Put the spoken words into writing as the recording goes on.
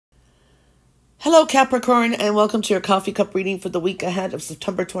Hello, Capricorn, and welcome to your coffee cup reading for the week ahead of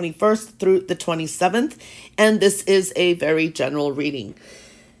September 21st through the 27th. And this is a very general reading.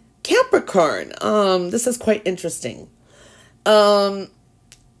 Capricorn, this is quite interesting. You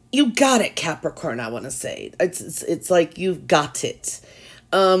got it, Capricorn, I want to say. It's like you've got it.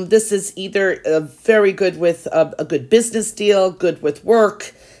 This is either very good with a good business deal, good with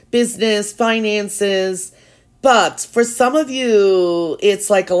work, business, finances. But for some of you,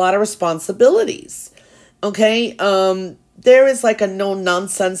 it's like a lot of responsibilities. Okay? There is like a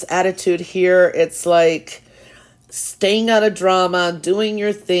no-nonsense attitude here. It's like staying out of drama, doing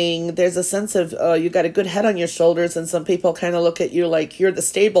your thing. There's a sense of you got a good head on your shoulders, and some people kind of look at you like you're the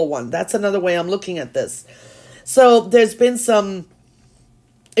stable one. That's another way I'm looking at this. So there's been some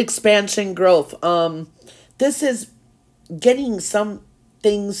expansion, growth. This is getting some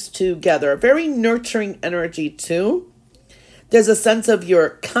things together. Very nurturing energy too. There's a sense of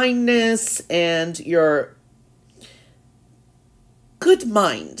your kindness and your good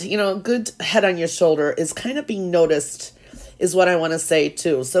mind, good head on your shoulder is kind of being noticed, is what I want to say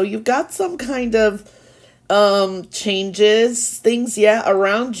too. So you've got some kind of changes, things,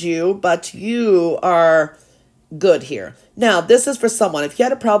 around you, but you are good here. Now, this is for someone. If you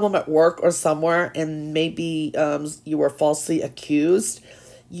had a problem at work or somewhere and maybe you were falsely accused,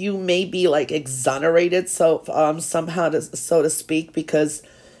 you may be like exonerated, so somehow, so to speak, because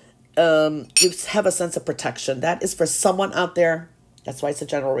you have a sense of protection. That is for someone out there. That's why it's a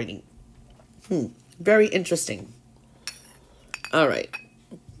general reading. Very interesting. All right.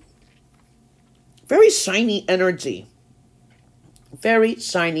 Very shiny energy. Very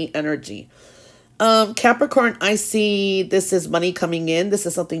shiny energy. Capricorn, I see this is money coming in. This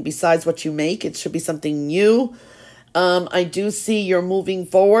is something besides what you make. It should be something new. I do see you're moving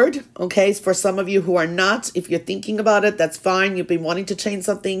forward. Okay. For some of you who are not, if you're thinking about it, that's fine. You've been wanting to change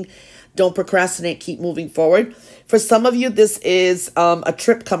something. Don't procrastinate. Keep moving forward. For some of you, this is a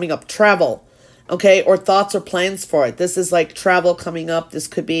trip coming up, travel. Okay. Or thoughts or plans for it. This is like travel coming up. This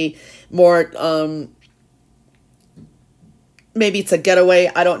could be more, maybe it's a getaway.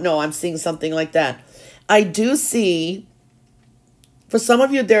 I don't know. I'm seeing something like that. I do see, for some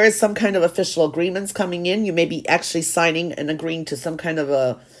of you, there is some kind of official agreements coming in. You may be actually signing and agreeing to some kind of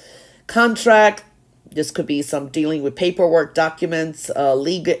a contract. This could be some dealing with paperwork, documents,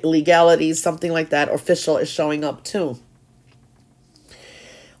 legalities, something like that. Official is showing up too.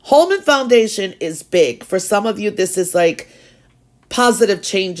 Holman Foundation is big. For some of you, this is like positive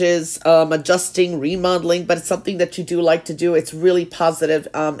changes, adjusting, remodeling, but it's something that you do like to do. It's really positive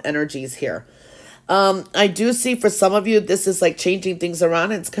energies here. I do see for some of you, this is like changing things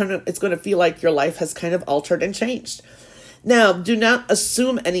around. It's going to feel like your life has kind of altered and changed. Now, do not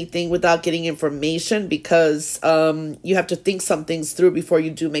assume anything without getting information, because you have to think some things through before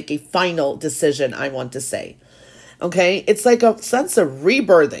you do make a final decision, I want to say. Okay? It's like a sense of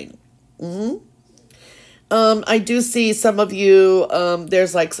rebirthing. I do see some of you,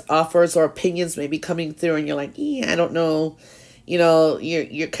 there's like offers or opinions maybe coming through, and you're like, I don't know.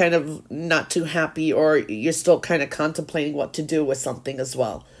 You're kind of not too happy, or you're still kind of contemplating what to do with something as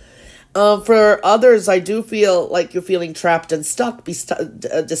well. For others, I do feel like you're feeling trapped and stuck.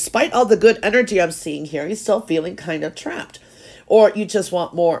 Despite all the good energy I'm seeing here, you're still feeling kind of trapped. Or you just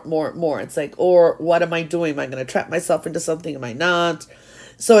want more. It's like, or what am I doing? Am I going to trap myself into something? Am I not?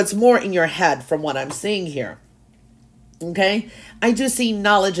 So it's more in your head from what I'm seeing here. Okay, I do see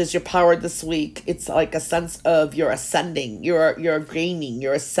knowledge is your power this week. It's like a sense of you're ascending, you're gaining,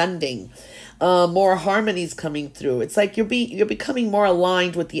 you're ascending. More harmonies coming through. It's like you're becoming more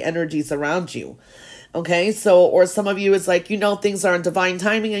aligned with the energies around you. Okay, so, or some of you is like, things are in divine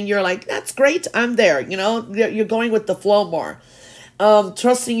timing, and you're like, that's great, I'm there. You're going with the flow more.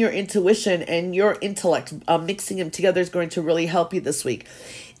 Trusting your intuition and your intellect, mixing them together is going to really help you this week.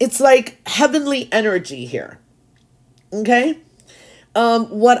 It's like heavenly energy here. Okay,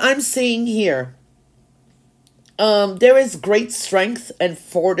 what I'm seeing here, there is great strength and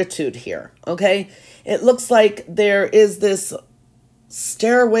fortitude here. Okay, it looks like there is this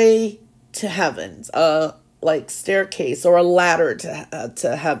stairway to heaven, like staircase or a ladder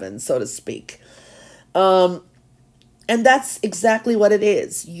to heaven, so to speak. And that's exactly what it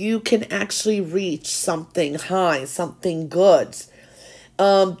is. You can actually reach something high, something good.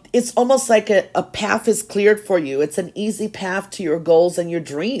 It's almost like a path is cleared for you. It's an easy path to your goals and your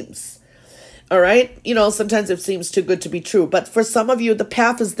dreams. All right. Sometimes it seems too good to be true, but for some of you, the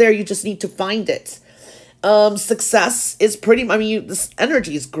path is there. You just need to find it. Success is this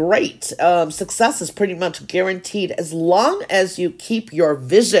energy is great. Success is pretty much guaranteed as long as you keep your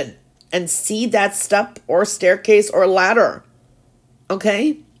vision and see that step or staircase or ladder.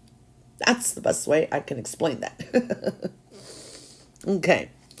 Okay. That's the best way I can explain that. Okay.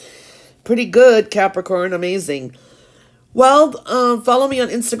 Pretty good, Capricorn. Amazing. Well, follow me on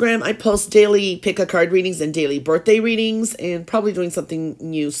Instagram. I post daily pick-a-card readings and daily birthday readings, and probably doing something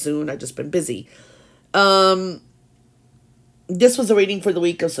new soon. I've just been busy. This was a reading for the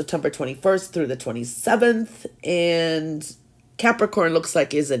week of September 21st through the 27th, and Capricorn looks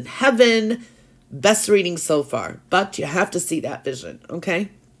like is in heaven. Best reading so far, but you have to see that vision, okay?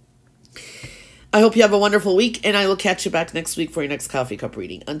 I hope you have a wonderful week, and I will catch you back next week for your next coffee cup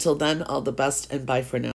reading. Until then, all the best, and bye for now.